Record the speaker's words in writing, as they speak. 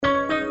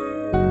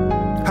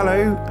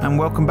Hello and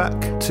welcome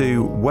back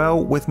to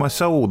Well With My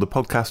Soul, the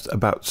podcast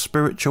about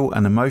spiritual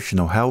and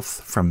emotional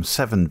health from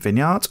Seven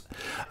Vineyard.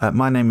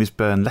 My name is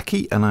Bern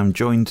Leckie and I'm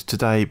joined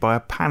today by a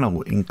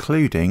panel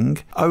including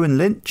Owen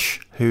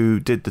Lynch, who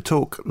did the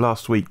talk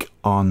last week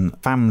on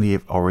family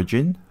of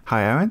origin.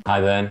 Hi, Owen. Hi,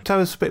 Bern.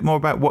 Tell us a bit more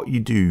about what you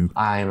do.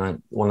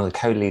 I'm one of the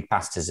co-lead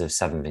pastors of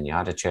Seven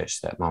Vineyard, a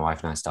church that my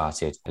wife and I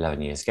started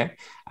 11 years ago.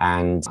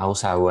 And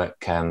also I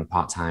work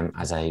part-time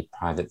as a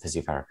private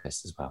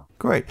physiotherapist as well.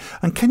 Great.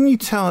 And can you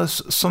tell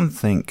us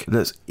something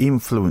that's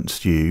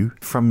influenced you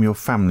from your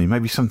family?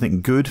 Maybe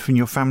something good from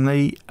your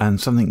family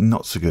and something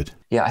not so good?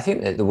 Yeah, I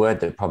think that the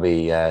word that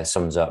probably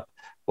sums up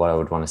what I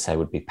would want to say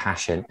would be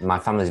passion. My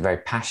family is a very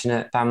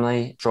passionate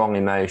family. Strong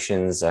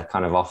emotions are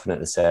kind of often at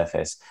the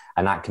surface,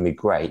 and that can be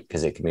great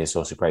because it can be a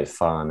source of great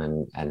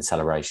fun and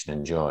celebration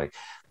and joy.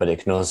 But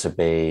it can also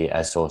be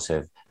a source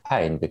of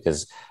pain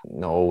because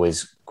not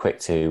always quick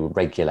to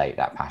regulate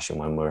that passion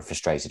when we're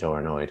frustrated or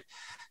annoyed.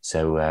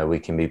 So we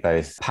can be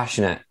both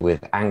passionate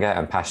with anger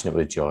and passionate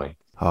with joy.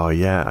 Oh,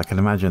 yeah, I can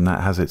imagine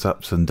that has its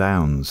ups and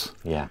downs.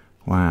 Yeah.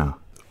 Wow.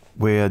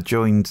 We are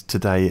joined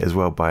today as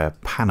well by a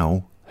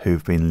panel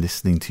who've been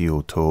listening to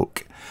your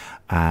talk,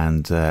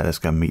 and let's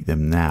go meet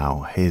them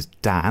now. Here's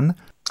Dan.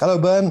 Hello,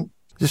 Bern.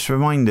 Just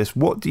remind us,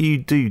 what do you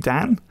do,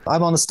 Dan?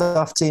 I'm on the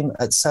staff team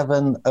at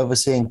Seven,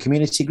 overseeing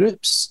community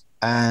groups,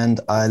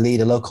 and I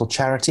lead a local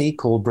charity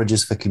called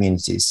Bridges for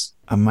Communities.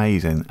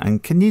 Amazing.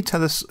 And can you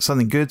tell us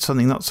something good,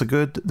 something not so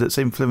good that's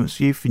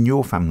influenced you from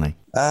your family?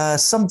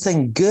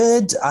 Something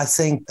good, I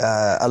think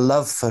a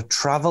love for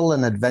travel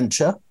and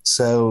adventure.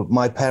 So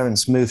my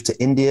parents moved to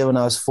India when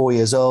I was 4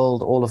 years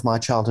old. All of my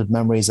childhood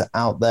memories are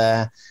out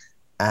there,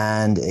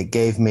 and it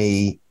gave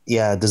me,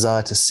 a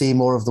desire to see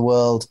more of the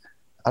world.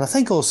 And I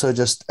think also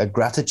just a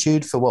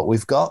gratitude for what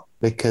we've got,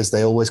 because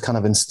they always kind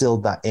of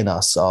instilled that in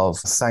us of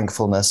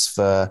thankfulness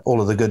for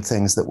all of the good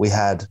things that we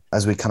had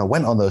as we kind of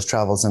went on those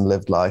travels and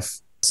lived life.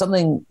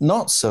 Something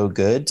not so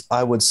good,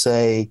 I would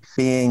say,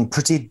 being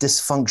pretty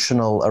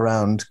dysfunctional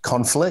around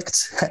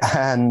conflict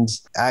and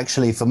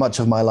actually for much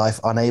of my life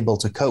unable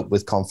to cope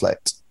with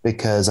conflict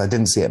because I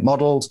didn't see it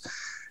modeled.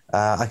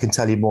 I can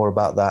tell you more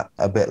about that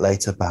a bit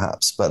later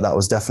perhaps, but that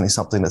was definitely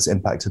something that's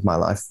impacted my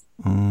life.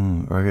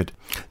 Very good.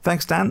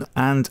 Thanks, Dan.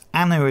 And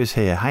Anna is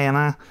here. Hi,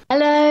 Anna.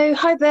 Hello.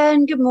 Hi,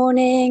 Ben. Good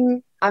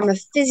morning. I'm a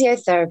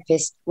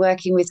physiotherapist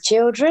working with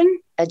children,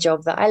 a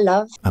job that I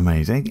love.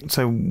 Amazing.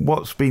 So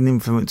what's been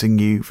influencing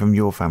you from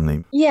your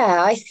family?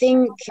 Yeah, I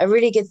think a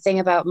really good thing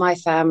about my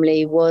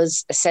family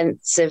was a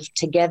sense of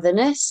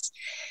togetherness.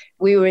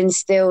 We were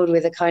instilled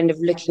with a kind of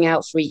looking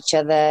out for each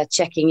other,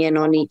 checking in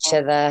on each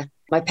other.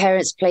 My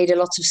parents played a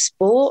lot of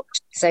sport,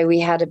 so we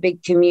had a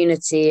big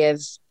community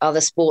of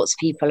other sports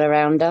people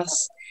around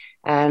us,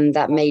 and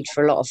that made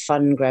for a lot of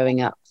fun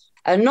growing up.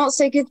 A not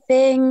so good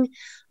thing,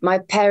 my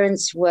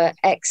parents were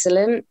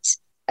excellent,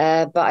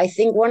 but I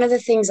think one of the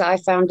things that I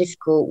found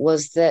difficult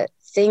was that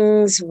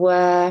things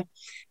were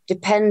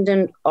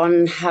dependent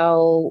on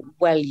how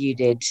well you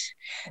did.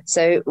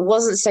 So it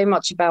wasn't so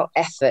much about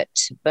effort,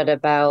 but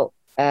about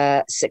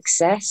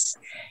success.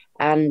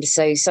 And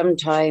so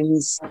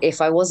sometimes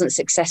if I wasn't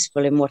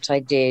successful in what I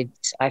did,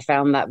 I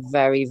found that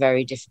very,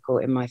 very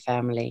difficult in my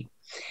family.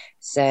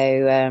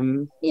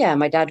 So,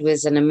 my dad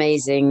was an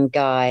amazing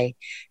guy.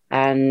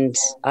 And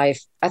I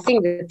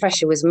think the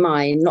pressure was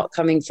mine, not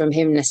coming from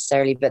him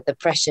necessarily, but the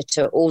pressure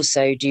to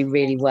also do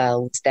really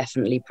well was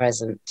definitely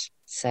present.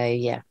 So,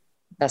 yeah,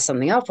 that's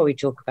something I'll probably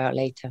talk about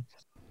later.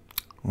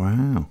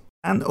 Wow.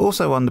 And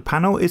also on the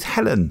panel is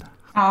Helen.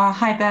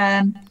 Hi,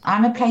 Ben.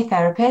 I'm a play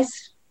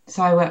therapist.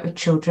 So I work with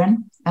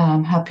children,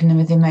 helping them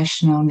with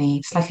emotional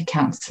needs, like a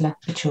counsellor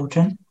for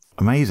children.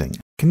 Amazing.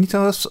 Can you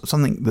tell us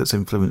something that's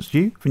influenced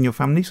you from your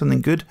family?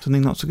 Something good,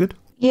 something not so good?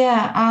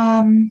 Yeah,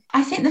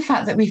 I think the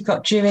fact that we've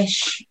got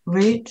Jewish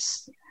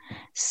roots.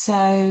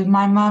 So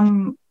my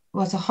mum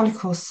was a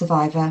Holocaust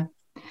survivor,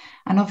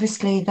 and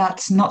obviously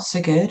that's not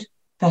so good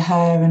for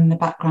her and the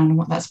background and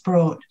what that's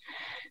brought.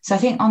 So I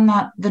think on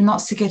that, the not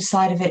so good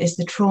side of it is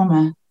the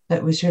trauma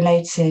that was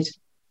related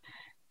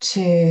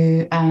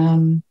to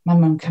my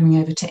mum coming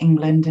over to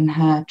England and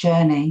her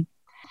journey.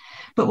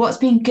 But what's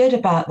been good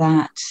about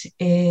that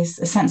is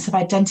a sense of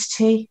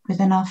identity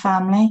within our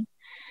family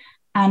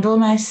and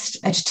almost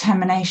a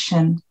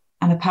determination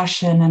and a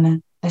passion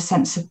and a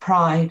sense of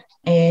pride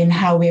in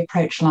how we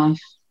approach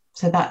life.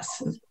 So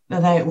that's,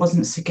 although it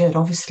wasn't so good,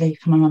 obviously,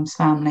 for my mum's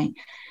family,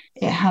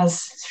 it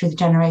has, through the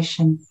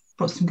generation,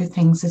 brought some good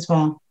things as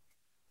well.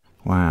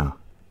 Wow.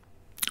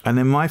 And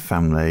in my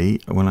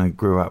family, when I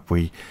grew up,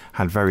 we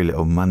had very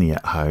little money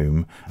at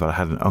home, but I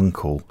had an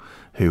uncle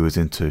who was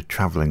into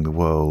travelling the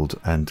world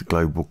and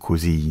global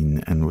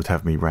cuisine and would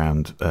have me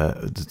round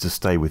to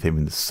stay with him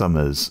in the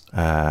summers.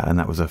 And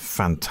that was a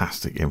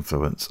fantastic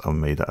influence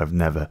on me that I've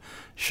never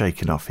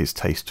shaken off, his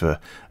taste for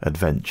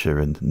adventure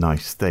and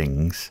nice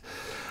things.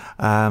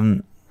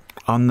 On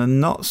the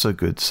not so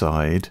good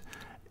side,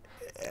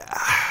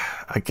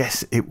 I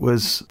guess it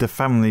was the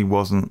family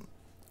wasn't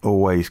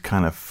always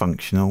kind of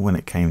functional when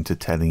it came to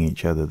telling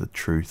each other the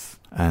truth,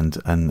 and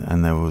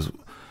there was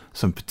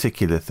some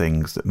particular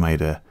things that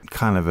made a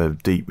kind of a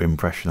deep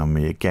impression on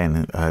me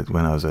again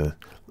when I was a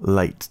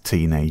late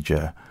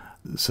teenager.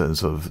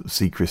 Sort of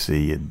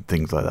secrecy and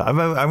things like that. I'm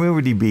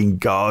already being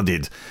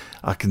guarded.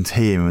 I can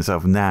hear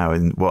myself now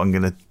in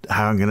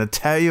how I'm gonna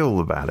tell you all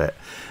about it.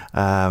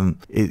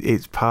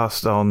 It's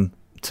passed on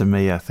to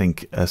me, I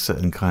think, a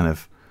certain kind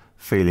of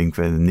feeling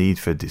for the need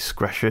for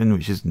discretion,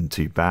 which isn't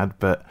too bad,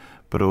 but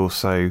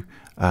also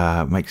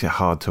makes it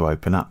hard to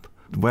open up.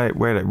 Where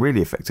it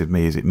really affected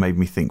me is it made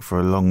me think for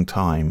a long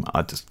time.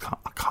 I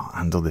can't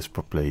handle this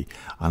properly,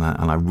 and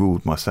I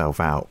ruled myself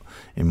out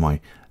in my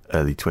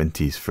early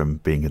 20s from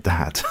being a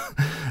dad,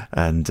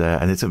 and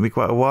it took me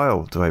quite a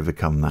while to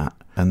overcome that.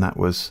 And that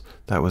was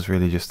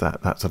really just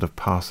that sort of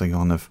passing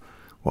on of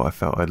what I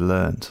felt I'd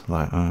learned.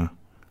 Like I'm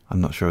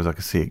not sure as I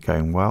could see it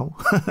going well,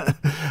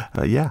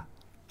 but yeah,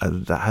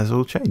 that has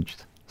all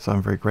changed. So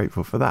I'm very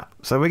grateful for that.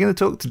 So we're going to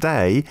talk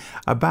today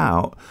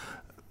about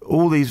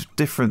all these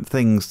different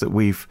things that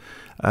we've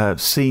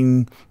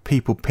seen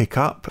people pick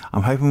up.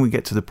 I'm hoping we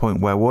get to the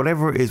point where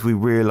whatever it is we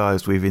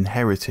realised we've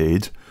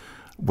inherited,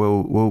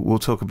 we'll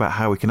talk about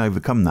how we can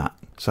overcome that.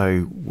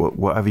 So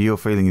whatever you're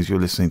feeling as you're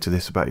listening to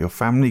this about your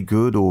family,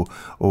 good or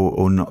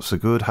not so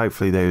good,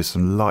 hopefully there is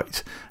some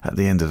light at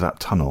the end of that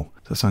tunnel.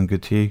 Does that sound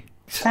good to you?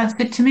 Sounds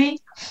good to me.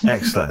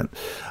 Excellent.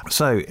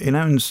 So in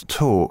Owen's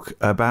talk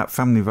about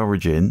family of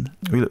origin,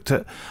 we looked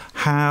at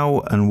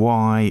how and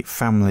why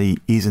family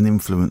is an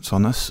influence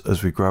on us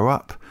as we grow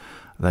up.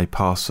 They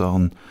pass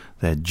on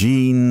their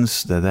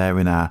genes, they're there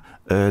in our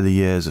early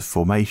years of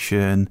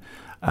formation,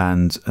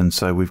 and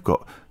so we've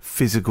got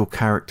physical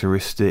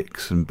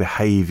characteristics and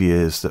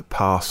behaviours that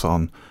pass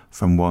on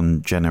from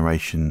one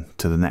generation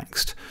to the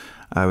next.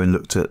 Owen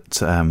looked at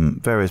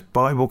various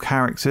Bible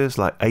characters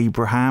like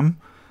Abraham,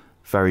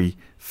 very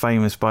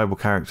famous Bible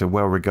character,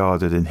 well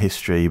regarded in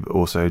history, but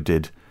also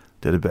did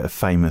a bit of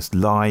famous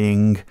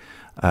lying,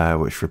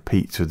 which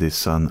repeats with his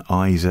son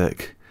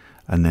Isaac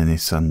and then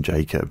his son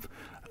Jacob.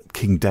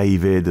 King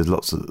David, there's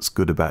lots that's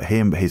good about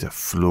him, but he's a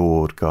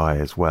flawed guy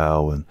as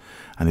well,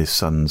 and his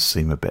sons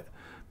seem a bit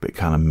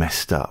kind of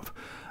messed up.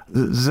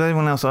 Does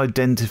anyone else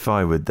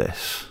identify with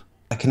this?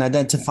 I can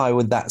identify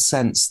with that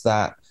sense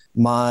that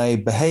my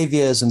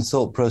behaviors and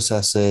thought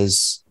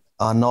processes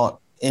are not,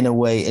 in a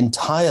way,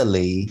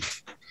 entirely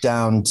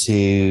down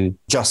to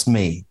just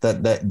me,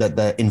 that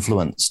they're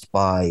influenced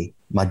by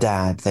my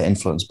dad, they're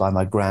influenced by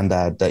my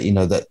granddad,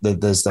 that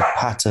there's the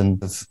pattern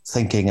of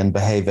thinking and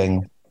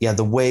behaving. Yeah,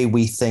 the way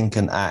we think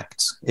and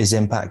act is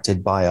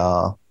impacted by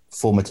our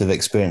formative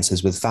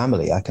experiences with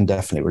family. I can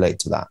definitely relate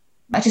to that.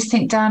 I just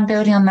think, Dan,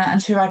 building on that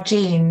and through our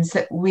genes,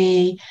 that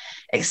we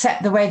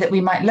accept the way that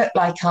we might look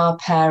like our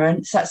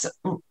parents.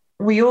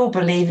 We all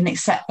believe and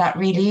accept that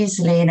really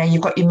easily. You know,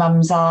 you've got your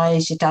mum's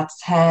eyes, your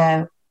dad's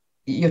hair,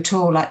 you're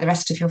tall like the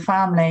rest of your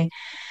family.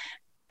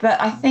 But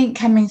I think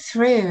coming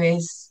through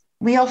is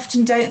we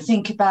often don't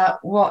think about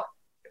what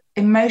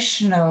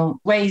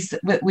emotional ways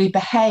that we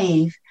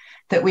behave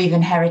that we've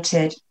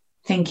inherited,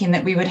 thinking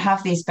that we would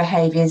have these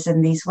behaviours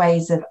and these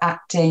ways of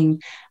acting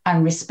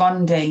and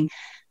responding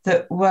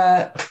that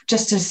were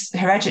just as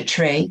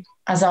hereditary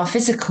as our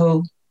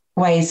physical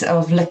ways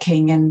of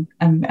looking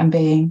and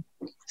being.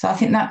 So I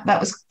think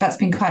that's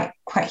been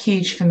quite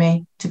huge for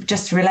me to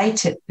just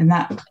relate it in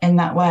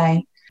that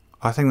way.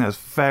 I think that's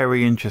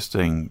very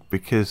interesting,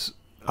 because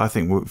I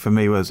think for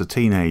me as a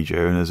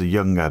teenager and as a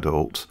young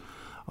adult,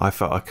 I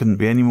felt I couldn't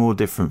be any more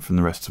different from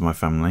the rest of my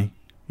family.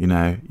 You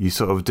know, you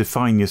sort of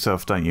define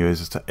yourself, don't you,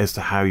 as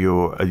to how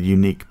you're a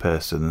unique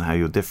person and how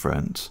you're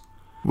different.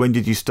 When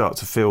did you start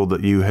to feel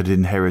that you had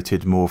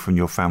inherited more from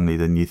your family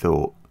than you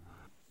thought?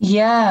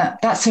 Yeah,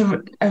 that's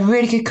a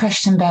really good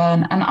question,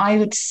 Ben. And I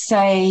would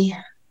say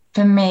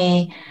for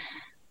me,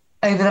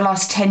 over the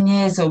last 10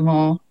 years or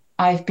more,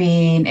 I've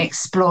been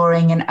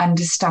exploring and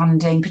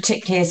understanding,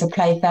 particularly as a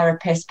play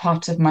therapist,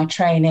 part of my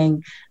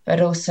training,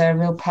 but also a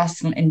real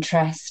personal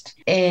interest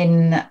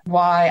in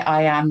why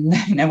I am,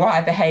 why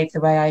I behave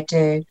the way I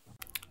do.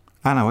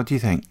 Anna, what do you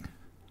think?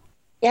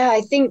 Yeah,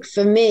 I think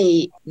for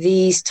me,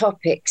 these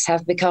topics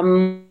have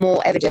become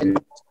more evident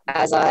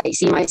as I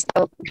see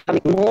myself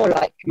becoming more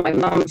like my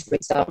mum, for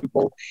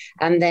example,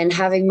 and then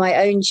having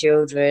my own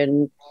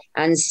children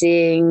and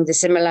seeing the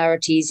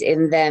similarities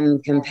in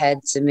them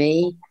compared to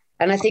me.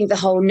 And I think the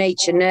whole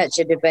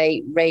nature-nurture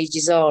debate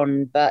rages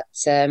on. But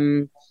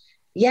when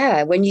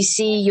you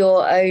see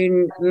your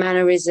own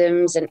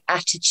mannerisms and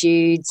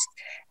attitudes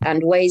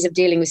and ways of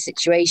dealing with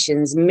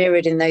situations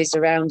mirrored in those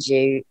around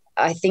you,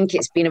 I think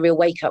it's been a real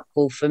wake-up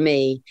call for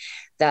me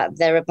that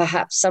there are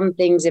perhaps some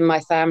things in my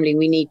family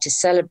we need to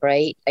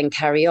celebrate and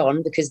carry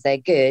on because they're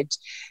good,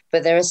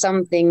 but there are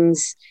some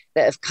things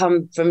that have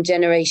come from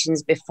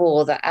generations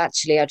before that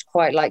actually I'd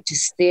quite like to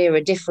steer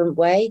a different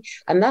way.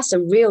 And that's a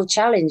real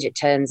challenge, it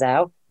turns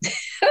out.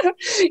 And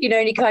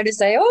you kind of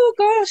say, oh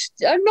gosh,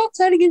 I'm not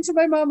turning into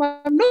my mum,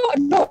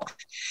 I'm not.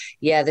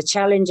 Yeah, the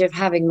challenge of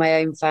having my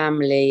own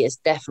family has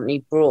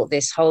definitely brought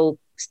this whole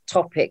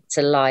topic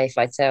to life,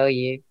 I tell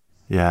you.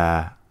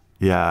 Yeah,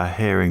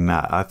 hearing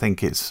that, I think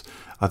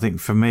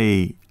for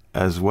me,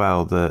 as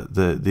well,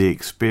 the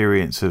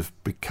experience of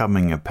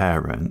becoming a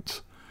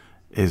parent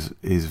is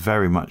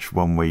very much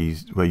one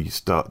where you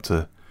start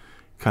to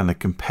kind of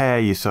compare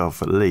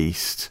yourself, at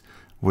least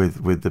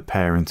with the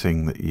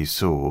parenting that you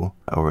saw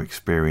or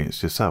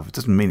experienced yourself. It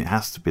doesn't mean it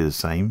has to be the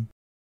same.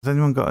 Has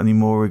anyone got any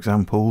more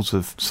examples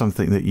of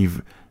something that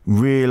you've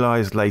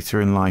realised later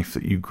in life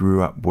that you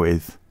grew up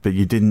with, but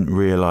you didn't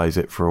realise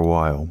it for a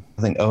while?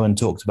 I think Owen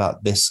talked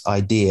about this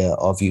idea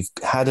of you've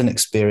had an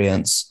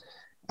experience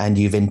and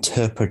you've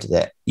interpreted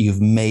it,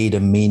 you've made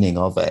a meaning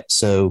of it.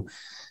 So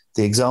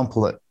the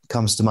example that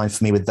comes to mind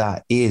for me with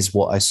that is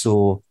what I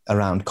saw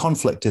around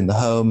conflict in the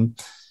home,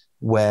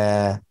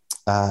 where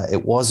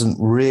it wasn't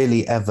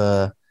really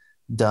ever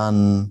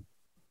done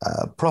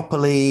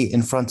properly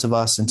in front of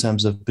us in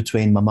terms of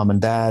between my mum and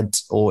dad,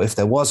 or if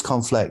there was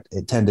conflict,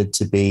 it tended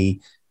to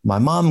be my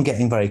mum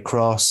getting very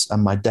cross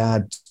and my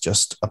dad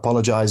just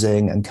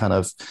apologizing and kind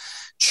of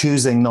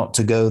choosing not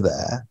to go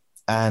there.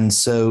 And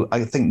so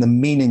I think the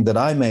meaning that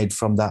I made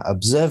from that,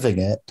 observing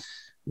it,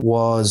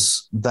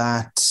 was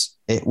that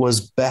it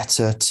was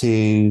better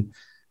to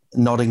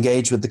not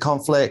engage with the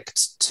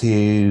conflict,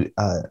 to,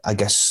 I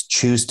guess,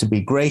 choose to be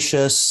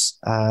gracious,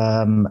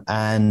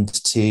 and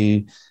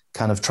to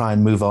kind of try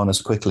and move on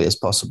as quickly as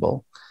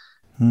possible.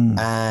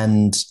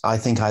 And I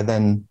think I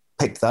then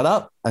picked that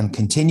up and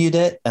continued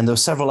it. And there were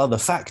several other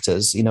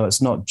factors. You know,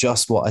 it's not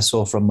just what I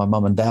saw from my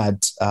mum and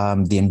dad,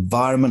 the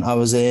environment I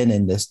was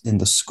in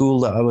the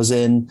school that I was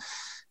in,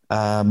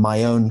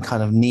 my own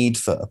kind of need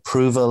for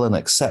approval and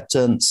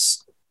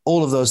acceptance.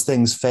 All of those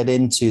things fed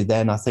into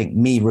then, I think,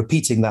 me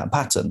repeating that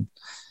pattern,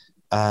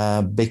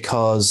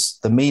 because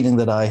the meaning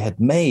that I had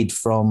made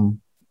from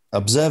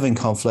observing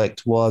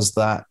conflict was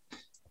that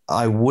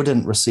I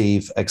wouldn't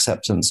receive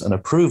acceptance and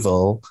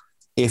approval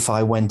if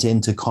I went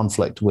into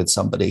conflict with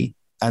somebody,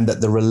 and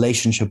that the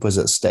relationship was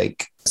at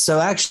stake. So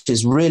actually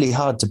it's really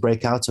hard to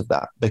break out of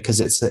that, because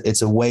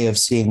it's a way of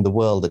seeing the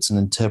world. It's an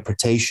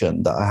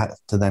interpretation that I had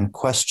to then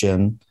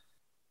question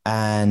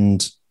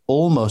and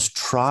almost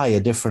try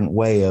a different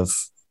way of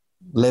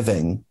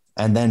living,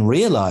 and then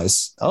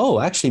realize, oh,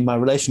 actually my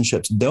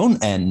relationships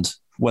don't end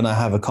when I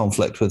have a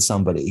conflict with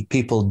somebody.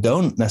 People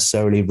don't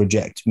necessarily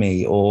reject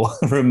me or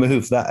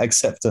remove that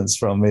acceptance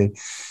from me.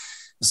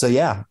 So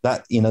yeah,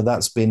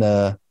 that's been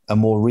a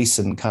more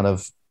recent kind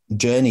of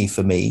journey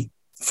for me,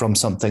 from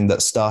something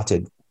that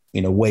started,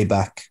 way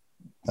back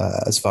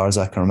as far as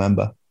I can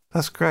remember.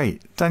 That's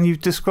great. Dan,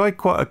 you've described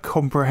quite a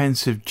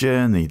comprehensive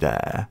journey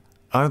there.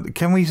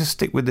 Can we just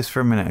stick with this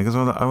for a minute? Because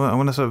I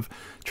want to sort of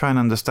try and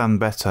understand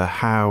better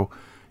how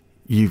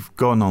you've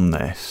gone on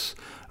this.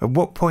 At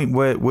what point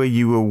were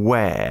you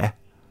aware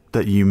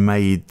that you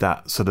made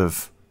that sort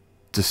of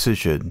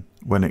decision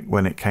when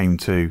it came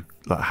to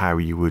like how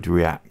you would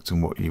react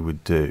and what you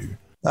would do?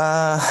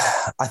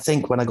 I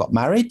think when I got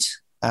married.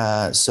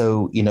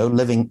 So,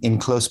 living in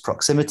close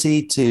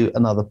proximity to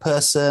another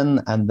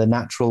person, and the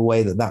natural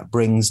way that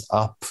brings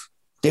up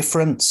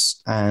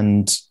difference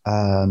and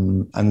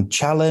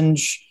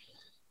challenge,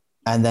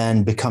 and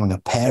then becoming a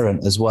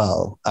parent as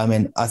well. I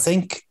mean, I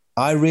think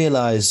I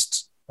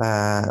realized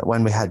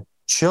when we had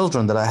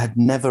children that I had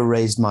never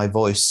raised my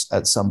voice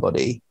at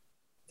somebody,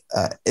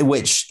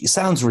 which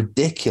sounds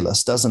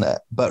ridiculous, doesn't it?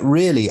 But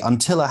really,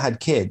 until I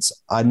had kids,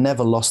 I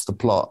never lost the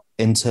plot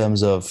in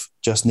terms of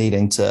just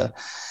needing to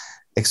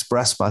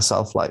express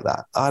myself like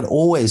that. I'd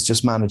always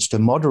just managed to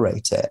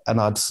moderate it.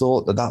 And I'd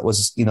thought that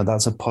was,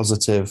 that's a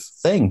positive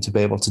thing to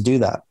be able to do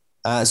that.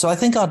 So I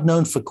think I'd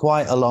known for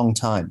quite a long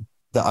time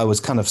that I was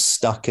kind of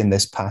stuck in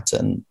this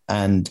pattern,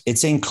 and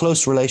it's in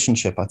close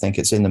relationship. I think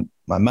it's in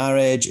my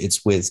marriage,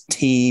 it's with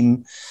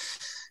team,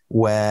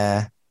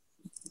 where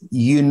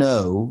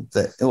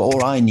that,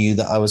 or I knew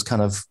that I was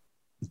kind of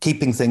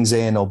keeping things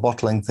in or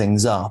bottling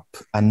things up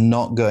and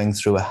not going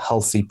through a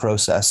healthy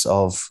process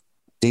of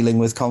dealing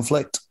with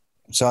conflict.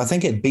 So I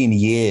think it'd been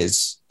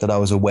years that I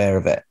was aware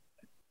of it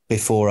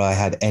before I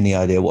had any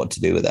idea what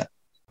to do with it.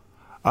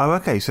 Oh,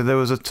 okay. So there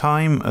was a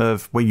time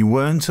where you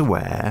weren't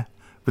aware,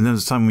 but then there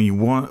was a time when you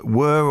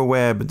were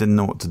aware but didn't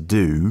know what to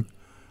do,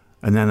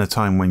 and then a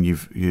time when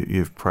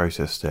you've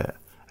processed it.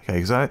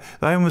 Okay, because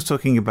I was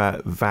talking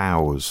about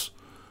vows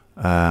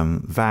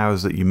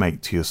that you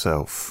make to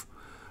yourself,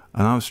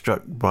 and I was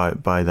struck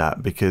by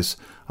that, because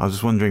I was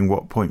just wondering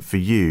what point for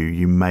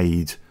you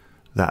made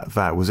that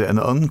vow. Was it an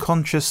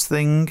unconscious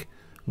thing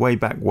way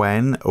back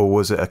when, or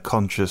was it a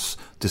conscious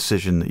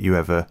decision that you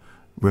ever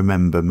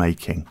remember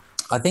making?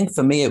 I think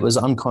for me it was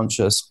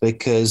unconscious,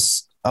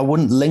 because I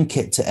wouldn't link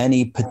it to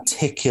any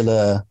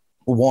particular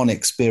one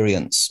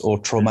experience or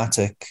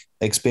traumatic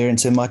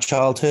experience in my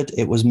childhood.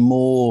 It was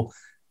more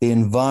the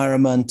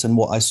environment and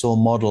what I saw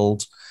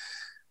modeled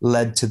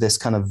led to this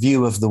kind of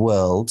view of the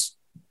world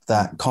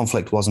that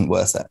conflict wasn't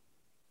worth it.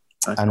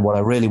 Okay. And what I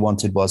really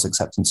wanted was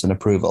acceptance and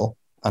approval.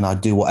 And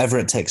I'd do whatever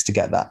it takes to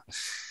get that,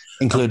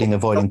 including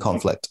avoiding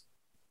conflict.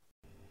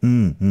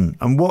 Mm-hmm.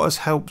 And what has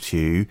helped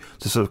you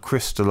to sort of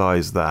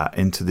crystallize that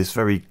into this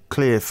very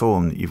clear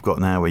form that you've got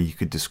now, where you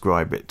could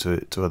describe it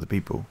to other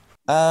people?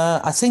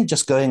 I think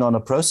just going on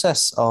a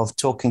process of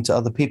talking to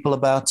other people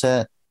about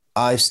it.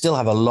 I still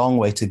have a long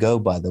way to go,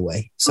 by the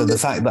way. So the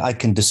fact that I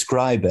can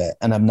describe it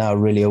and I'm now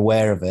really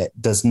aware of it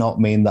does not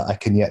mean that I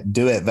can yet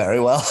do it very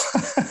well.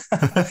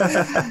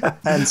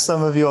 And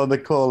some of you on the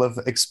call have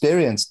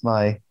experienced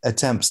my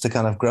attempts to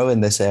kind of grow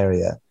in this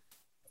area.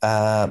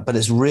 But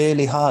it's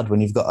really hard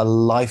when you've got a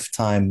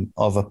lifetime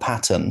of a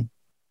pattern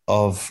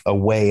of a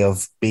way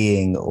of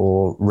being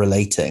or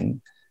relating.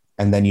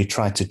 And then you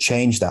try to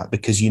change that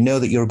because you know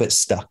that you're a bit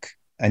stuck.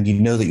 And you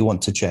know that you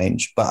want to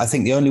change. But I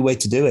think the only way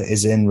to do it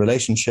is in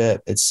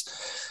relationship. It's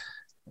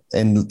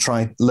in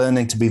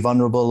learning to be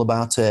vulnerable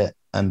about it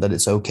and that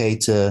it's okay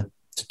to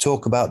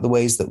talk about the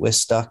ways that we're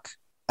stuck.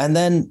 And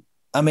then,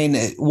 I mean,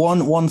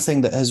 one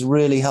thing that has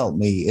really helped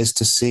me is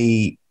to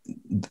see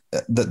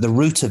that the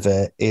root of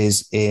it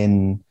is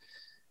in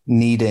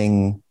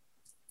needing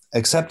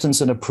acceptance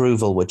and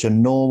approval, which are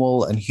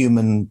normal and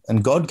human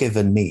and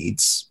God-given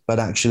needs, but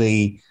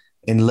actually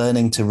in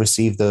learning to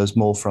receive those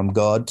more from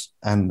God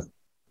and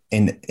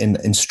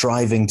in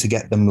striving to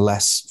get them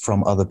less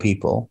from other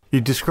people.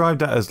 You described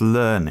that as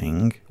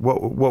learning.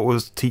 What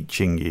was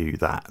teaching you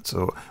that,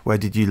 or where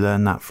did you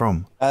learn that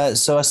from?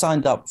 So I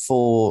signed up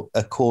for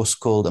a course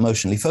called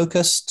Emotionally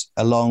Focused,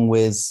 along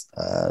with,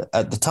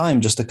 at the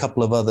time, just a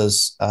couple of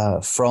others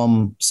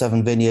from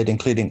Seven Vineyard,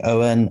 including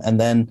Owen. And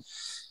then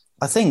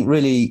I think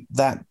really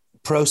that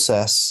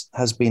process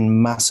has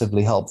been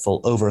massively helpful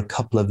over a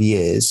couple of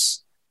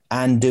years,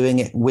 and doing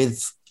it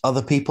with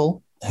other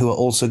people who are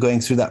also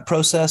going through that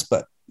process,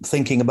 but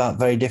thinking about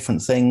very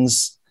different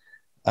things.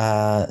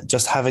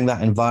 Just having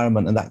that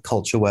environment and that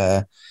culture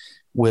where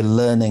we're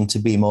learning to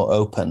be more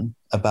open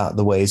about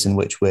the ways in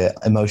which we're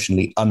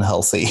emotionally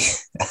unhealthy,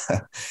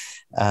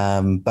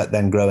 but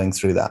then growing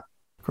through that.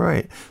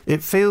 Great.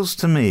 It feels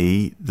to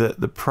me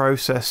that the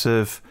process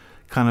of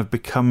kind of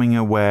becoming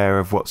aware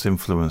of what's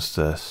influenced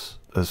us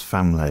as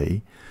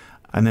family,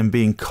 and then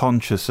being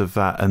conscious of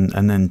that,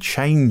 and then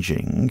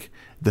changing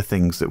the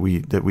things that we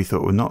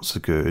thought were not so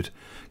good,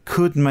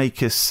 could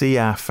make us see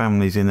our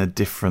families in a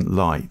different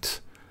light,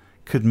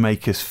 could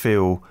make us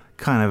feel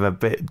kind of a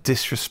bit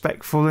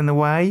disrespectful in a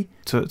way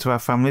to our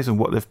families and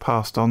what they've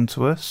passed on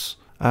to us.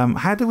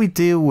 How do we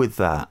deal with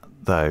that,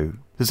 though?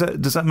 Does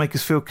that make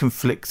us feel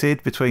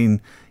conflicted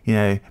between,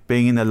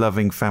 being in a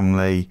loving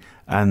family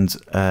and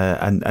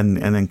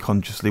then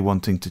consciously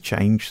wanting to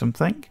change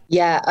something?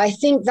 Yeah, I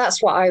think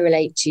that's what I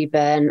relate to,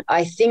 Ben.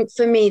 I think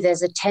for me,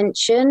 there's a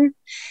tension,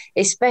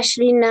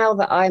 especially now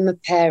that I'm a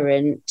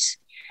parent.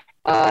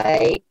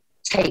 I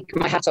take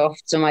my hat off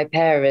to my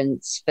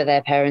parents for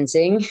their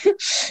parenting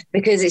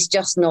because it's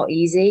just not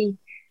easy.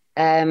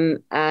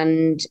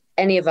 And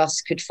any of us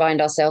could find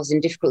ourselves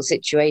in difficult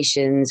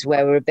situations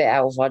where we're a bit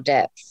out of our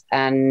depth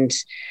and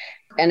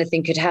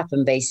anything could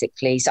happen,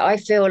 basically. So I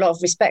feel a lot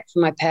of respect for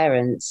my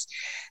parents,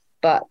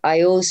 but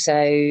I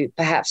also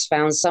perhaps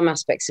found some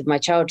aspects of my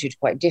childhood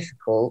quite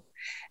difficult.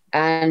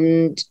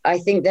 And I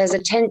think there's a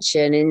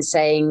tension in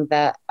saying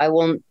that I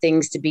want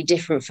things to be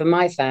different for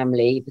my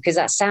family, because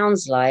that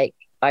sounds like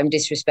I'm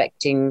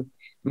disrespecting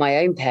my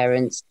own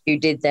parents who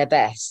did their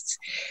best.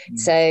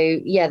 So,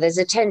 yeah, there's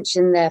a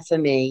tension there for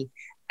me.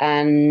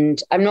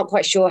 And I'm not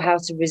quite sure how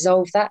to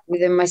resolve that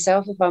within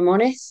myself, if I'm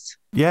honest.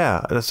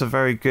 Yeah, that's a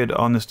very good,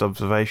 honest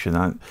observation.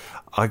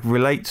 I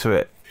relate to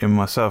it in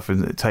myself,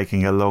 in it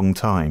taking a long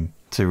time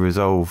to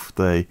resolve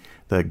the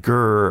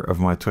grrr of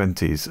my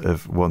 20s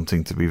of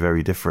wanting to be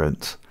very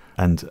different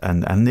and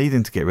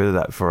needing to get rid of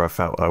that before I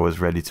felt I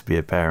was ready to be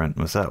a parent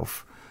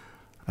myself.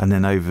 And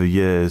then over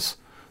years,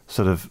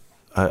 sort of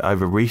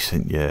over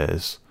recent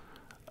years,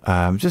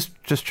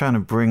 just trying to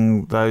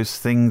bring those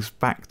things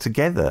back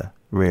together,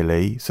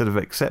 really, sort of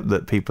accept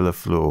that people are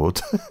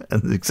flawed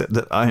and accept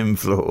that I am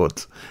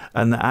flawed,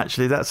 and that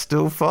actually that's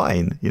still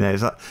fine.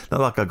 It's not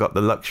like I got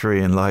the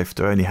luxury in life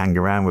to only hang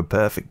around with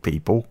perfect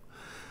people.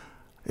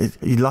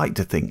 You like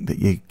to think that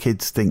your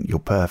kids think you're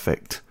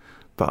perfect,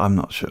 but I'm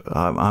not sure.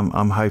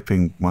 I'm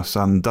hoping my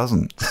son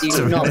doesn't.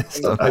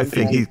 I'm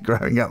hoping he's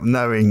growing up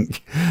knowing.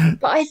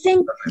 But I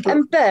think,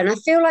 and Ben, I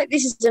feel like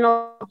this is an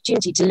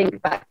opportunity to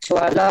link back to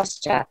our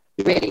last chat,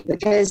 really,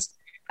 because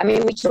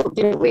we talked,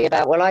 didn't we,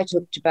 about, I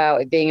talked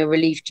about it being a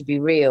relief to be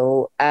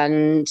real,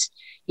 and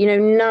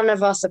none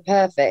of us are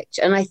perfect,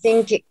 and I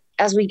think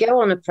as we go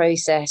on a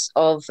process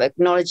of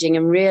acknowledging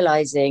and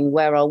realizing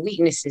where our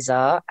weaknesses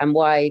are and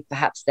why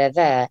perhaps they're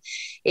there,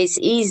 it's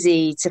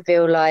easy to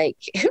feel like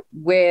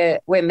we're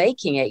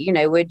making it.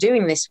 We're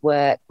doing this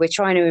work, we're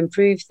trying to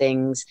improve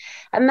things,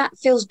 and that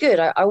feels good.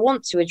 I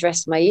want to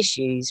address my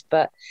issues,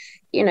 but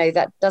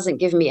that doesn't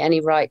give me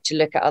any right to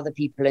look at other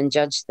people and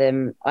judge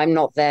them. I'm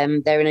not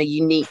them. They're in a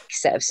unique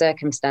set of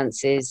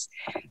circumstances.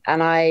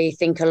 And I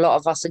think a lot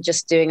of us are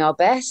just doing our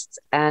best.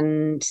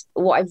 And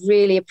what I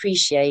really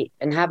appreciate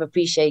and have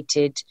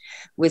appreciated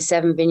with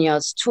Seven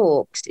Vineyards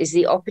Talks is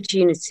the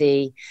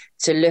opportunity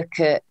to look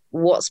at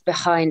what's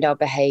behind our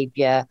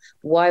behavior,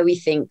 why we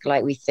think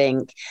like we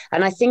think.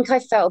 And I think I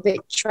felt a bit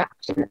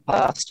trapped in the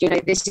past.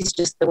 This is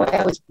just the way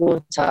I was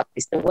brought up.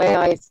 It's the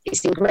way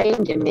it's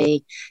ingrained in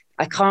me.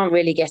 I can't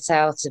really get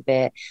out of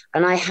it.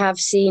 And I have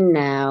seen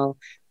now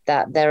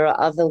that there are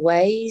other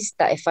ways,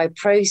 that if I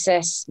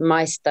process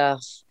my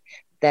stuff,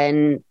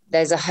 then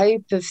there's a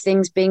hope of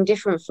things being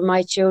different for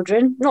my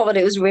children. Not that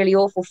it was really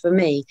awful for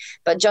me,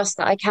 but just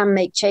that I can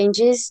make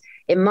changes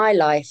in my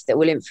life that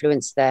will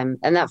influence them.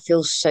 And that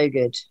feels so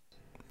good.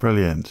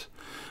 Brilliant.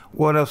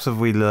 What else have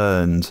we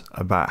learned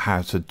about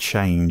how to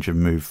change and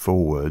move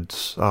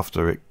forwards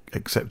after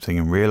accepting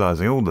and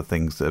realising all the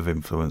things that have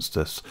influenced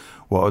us?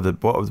 What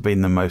have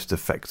been the most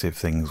effective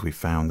things we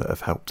found that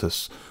have helped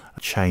us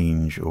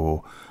change?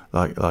 Or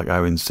like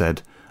Owen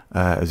said,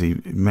 as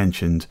he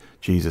mentioned,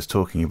 Jesus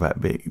talking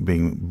about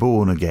being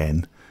born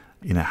again,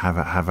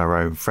 have our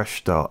own fresh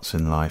starts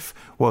in life.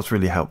 What's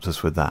really helped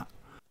us with that?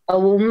 Oh,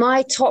 well,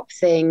 my top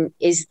thing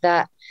is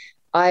that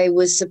I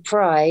was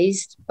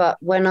surprised, but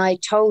when I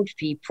told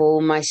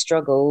people my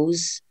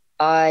struggles,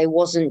 I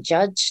wasn't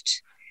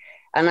judged.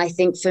 And I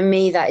think for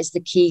me, that is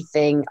the key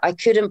thing. I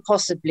couldn't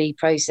possibly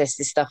process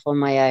this stuff on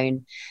my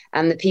own.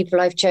 And the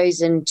people I've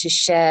chosen to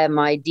share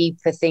my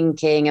deeper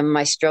thinking and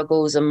my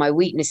struggles and my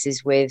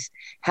weaknesses with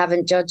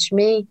haven't judged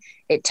me.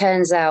 It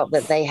turns out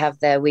that they have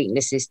their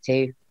weaknesses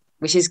too,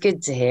 which is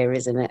good to hear,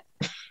 isn't it?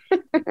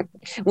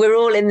 We're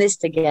all in this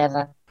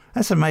together.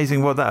 That's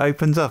amazing what that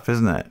opens up,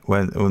 isn't it?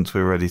 Once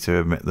we're ready to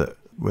admit that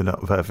we're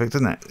not perfect,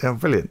 isn't it? Oh,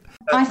 brilliant.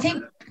 I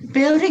think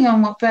building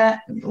on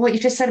what you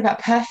just said about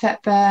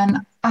perfect,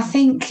 Bern, I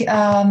think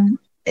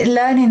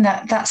learning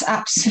that that's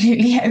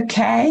absolutely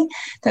okay,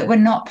 that we're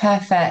not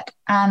perfect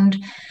and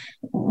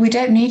we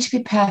don't need to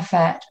be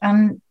perfect.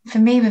 And for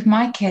me, with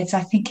my kids,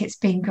 I think it's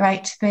been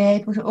great to be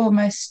able to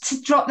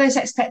almost drop those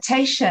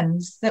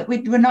expectations that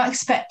we're not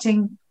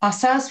expecting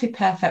ourselves to be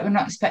perfect. We're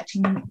not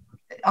expecting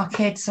our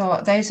kids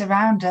or those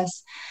around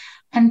us,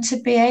 and to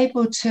be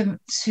able to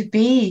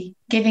be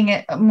giving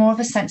it more of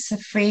a sense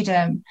of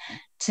freedom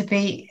to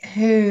be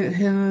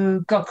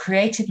who God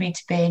created me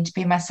to be and to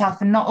be myself,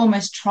 and not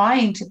almost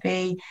trying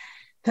to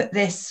put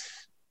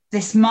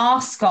this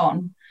mask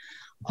on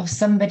of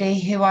somebody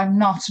who I'm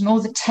not, and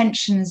all the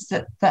tensions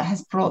that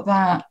has brought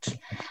that.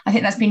 I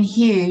think that's been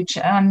huge.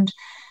 And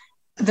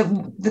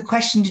the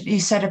question you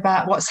said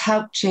about what's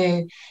helped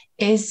you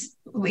is,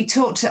 we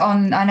talked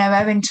on, I know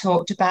Owen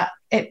talked about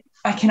it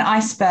like an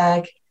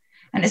iceberg,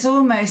 and it's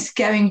almost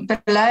going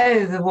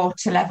below the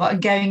water level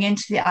and going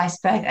into the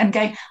iceberg and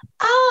going,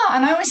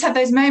 and I always have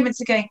those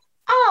moments of going,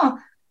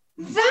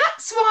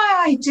 that's why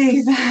I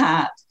do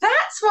that.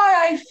 That's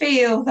why I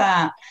feel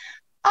that.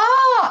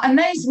 And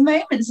those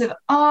moments of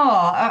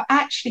are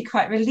actually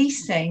quite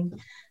releasing.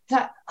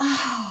 That,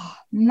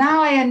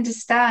 now I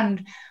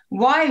understand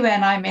why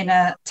when I'm in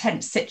a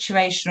tense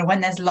situation or when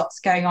there's lots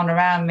going on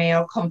around me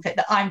or conflict,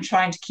 that I'm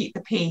trying to keep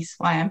the peace,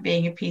 why I'm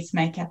being a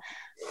peacemaker.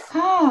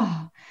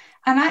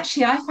 And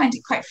actually, I find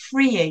it quite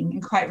freeing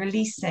and quite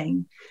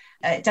releasing.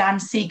 Dan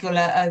Siegel,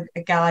 a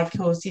guy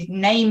calls you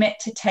name it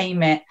to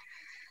tame it.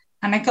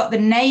 And I got the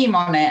name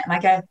on it and I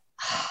go,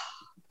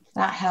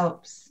 that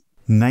helps.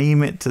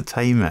 Name it to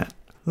tame it.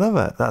 Love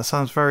it. That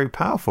sounds very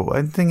powerful.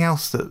 Anything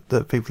else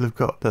that people have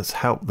got that's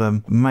helped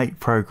them make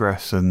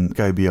progress and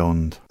go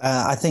beyond?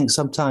 I think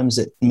sometimes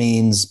it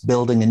means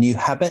building a new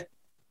habit.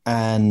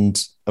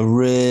 And a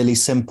really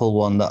simple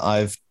one that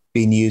I've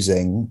been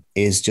using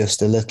is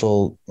just a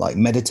little like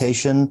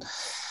meditation.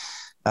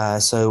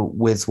 So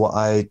with what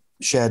I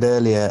shared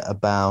earlier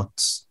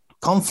about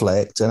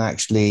conflict and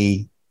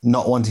actually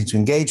not wanting to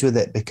engage with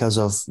it because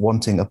of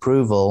wanting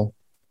approval,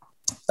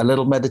 a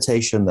little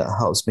meditation that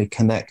helps me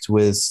connect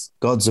with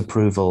God's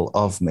approval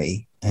of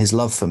me, his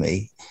love for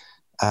me,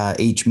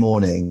 each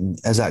morning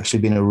has actually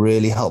been a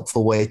really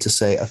helpful way to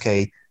say,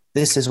 okay,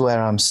 this is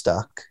where I'm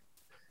stuck.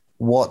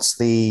 What's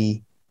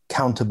the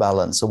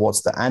counterbalance or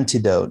what's the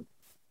antidote?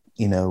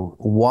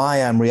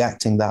 Why I'm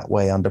reacting that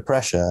way under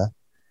pressure.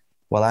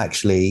 Well,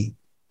 actually,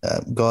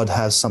 God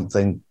has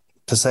something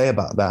to say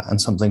about that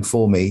and something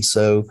for me.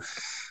 So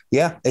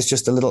yeah, it's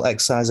just a little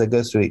exercise I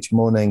go through each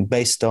morning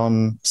based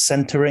on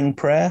centering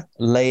prayer,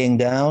 laying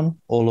down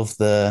all of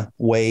the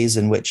ways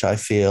in which I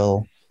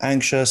feel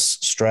anxious,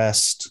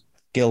 stressed,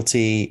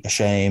 guilty,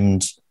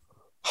 ashamed,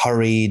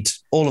 hurried,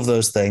 all of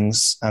those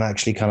things, and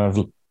actually kind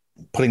of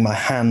putting my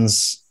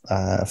hands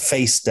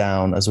face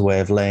down as a way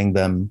of laying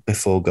them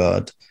before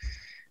God,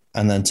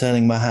 and then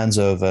turning my hands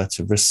over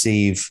to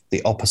receive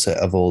the opposite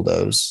of all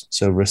those.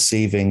 So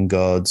receiving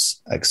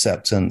God's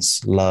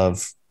acceptance,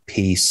 love,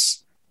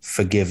 peace,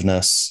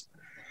 forgiveness,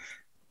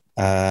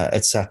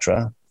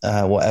 etc.,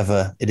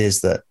 whatever it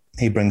is that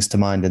he brings to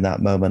mind in that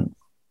moment.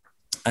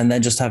 And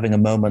then just having a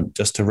moment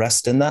just to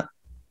rest in that.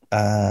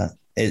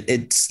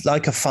 It's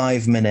like a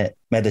 5-minute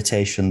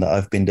meditation that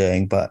I've been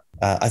doing, but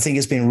I think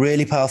it's been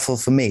really powerful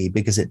for me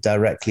because it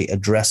directly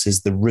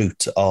addresses the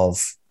root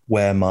of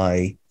where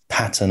my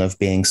pattern of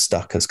being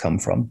stuck has come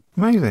from.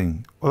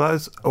 Amazing. Well,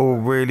 that's all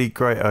really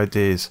great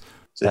ideas.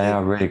 They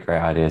are really great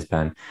ideas,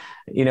 Ben.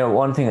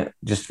 One thing that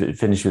just to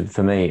finish with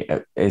for me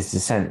is the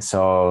sense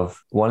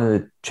of one of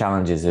the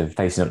challenges of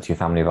facing up to your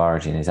family of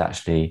origin is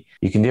actually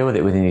you can deal with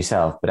it within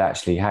yourself, but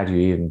actually how do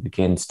you even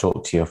begin to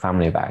talk to your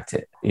family about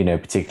it?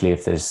 Particularly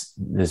if there's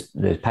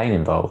pain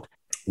involved.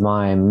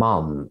 My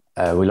mum,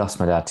 we lost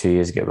my dad 2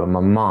 years ago, but my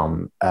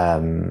mum,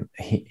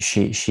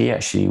 she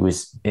actually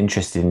was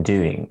interested in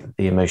doing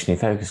the emotionally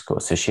focused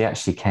course. So she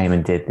actually came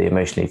and did the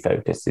emotionally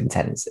focused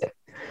intensive,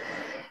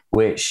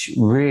 which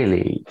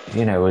really,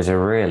 was a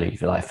really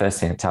first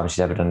thing time she's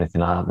ever done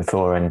anything like that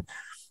before. And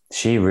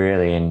she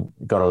really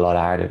got a lot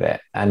out of it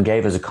and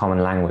gave us a common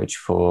language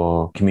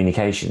for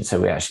communication.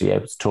 So we're actually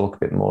able to talk a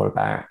bit more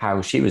about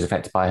how she was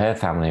affected by her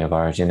family of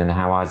origin and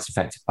how I was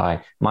affected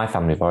by my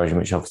family of origin,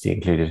 which obviously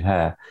included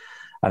her.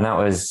 And that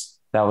was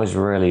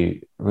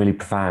really, really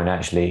profound,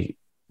 actually,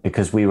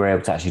 because we were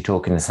able to actually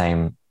talk in the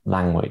same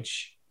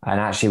language. And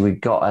actually we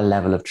got a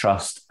level of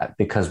trust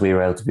because we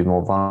were able to be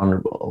more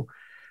vulnerable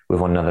with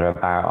one another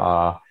about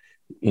our,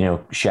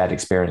 shared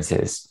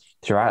experiences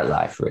throughout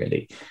life,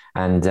 really.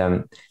 And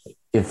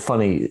a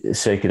funny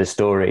circular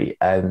story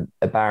it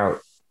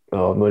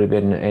would have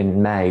been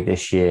in May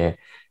this year,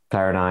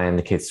 Claire and I and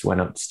the kids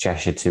went up to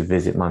Cheshire to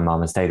visit my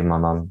mum and stayed with my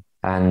mum.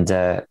 And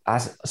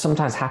as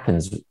sometimes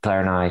happens,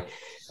 Claire and I,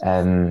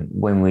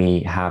 when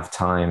we have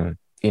time,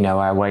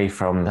 away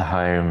from the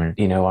home,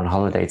 on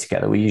holiday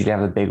together, we usually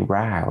have a big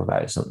row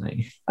about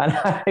something. And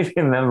I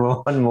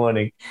remember one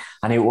morning,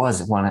 and it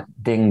was one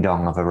ding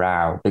dong of a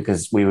row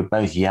because we were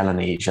both yelling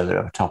at each other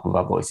at the top of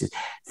our voices.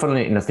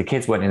 Funnily enough, the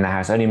kids weren't in the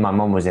house, only my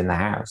mum was in the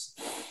house.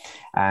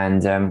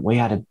 And we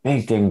had a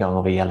big ding dong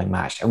of a yelling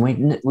match. And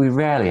we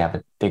rarely have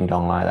a ding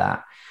dong like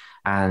that.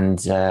 And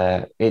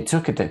it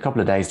took a couple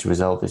of days to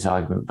resolve this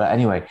argument. But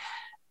anyway,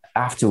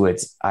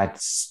 afterwards, I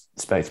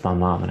spoke to my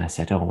mum and I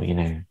said,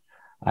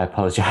 I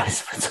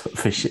apologise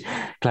for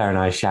Claire and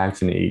I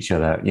shouting at each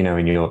other,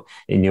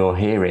 in your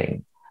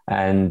hearing.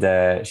 And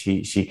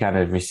she kind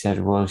of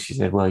said,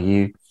 well,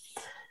 you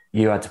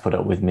had to put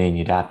up with me and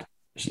your dad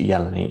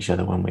yelling at each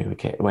other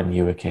when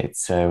you were kids.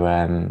 So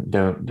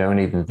don't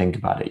even think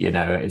about it.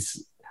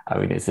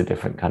 It's a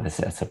different kind of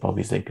setup,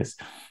 obviously, because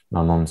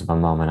my mum's my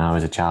mum and I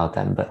was a child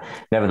then. But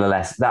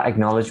nevertheless, that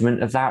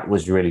acknowledgement of that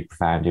was really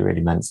profound. It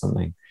really meant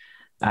something.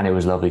 And it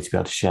was lovely to be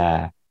able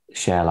to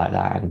share like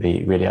that and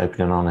be really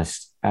open and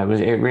honest.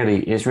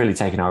 It's really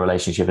taken our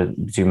relationship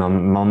between my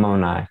mum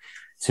and I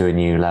to a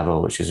new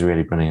level, which is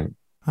really brilliant.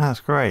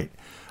 That's great.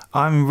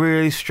 I'm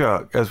really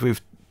struck as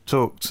we've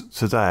talked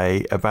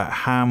today about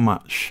how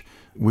much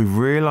we've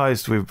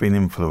realised we've been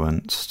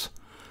influenced,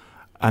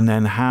 and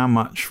then how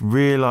much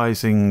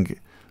realising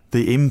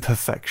the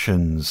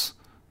imperfections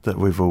that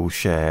we've all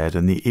shared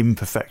and the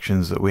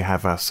imperfections that we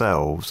have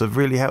ourselves have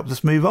really helped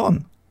us move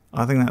on.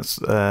 I think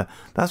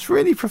that's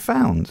really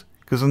profound.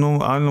 Because I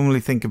normally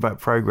think about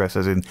progress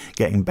as in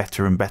getting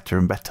better and better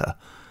and better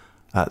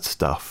at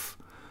stuff,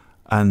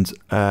 and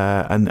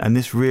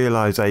this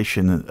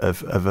realization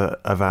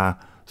of our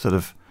sort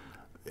of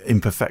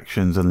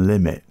imperfections and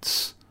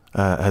limits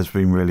has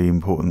been really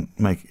important,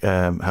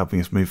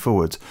 helping us move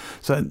forward.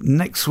 So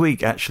next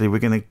week, actually, we're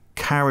going to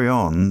carry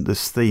on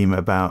this theme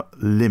about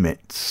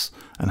limits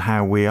and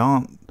how we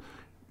aren't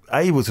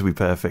able to be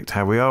perfect,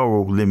 how we are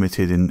all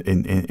limited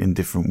in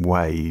different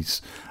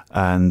ways.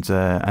 And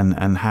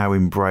how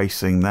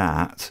embracing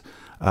that,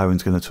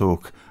 Owen's going to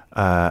talk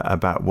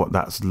about what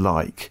that's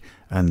like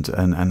and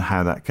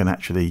how that can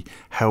actually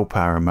help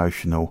our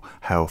emotional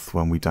health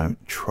when we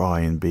don't try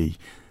and be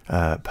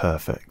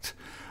perfect.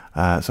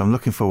 So I'm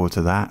looking forward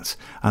to that,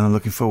 and I'm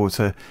looking forward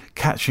to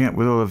catching up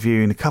with all of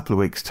you in a couple of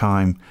weeks'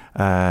 time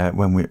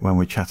when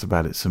we chat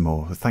about it some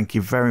more. So thank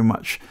you very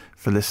much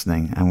for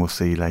listening, and we'll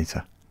see you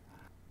later.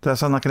 Does that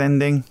sound like an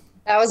ending?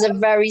 That was a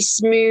very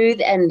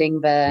smooth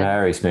ending there.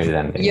 Very smooth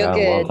ending. You're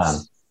good. Well done.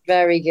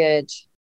 Very good.